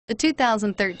The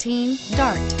 2013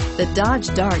 Dart. The Dodge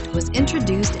Dart was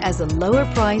introduced as a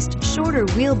lower-priced, shorter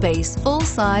wheelbase,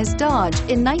 full-size Dodge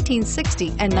in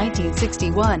 1960 and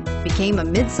 1961, became a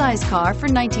mid-size car for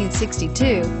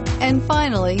 1962, and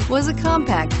finally was a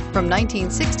compact from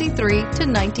 1963 to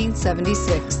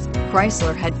 1976.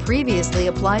 Chrysler had previously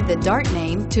applied the Dart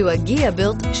name to a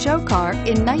Ghia-built show car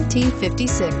in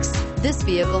 1956. This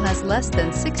vehicle has less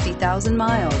than 60,000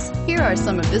 miles. Here are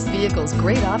some of this vehicle's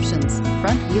great options: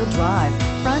 front-wheel drive,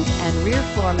 front and rear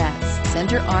floor mats,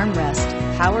 center armrest,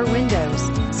 power windows,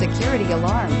 security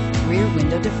alarm, rear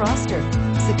window defroster,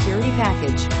 security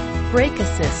package, brake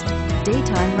assist,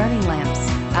 daytime running lamps,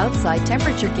 outside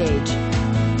temperature gauge.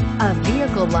 A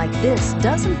vehicle like this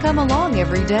doesn't come along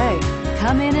every day.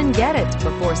 Come in and get it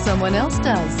before someone else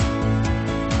does.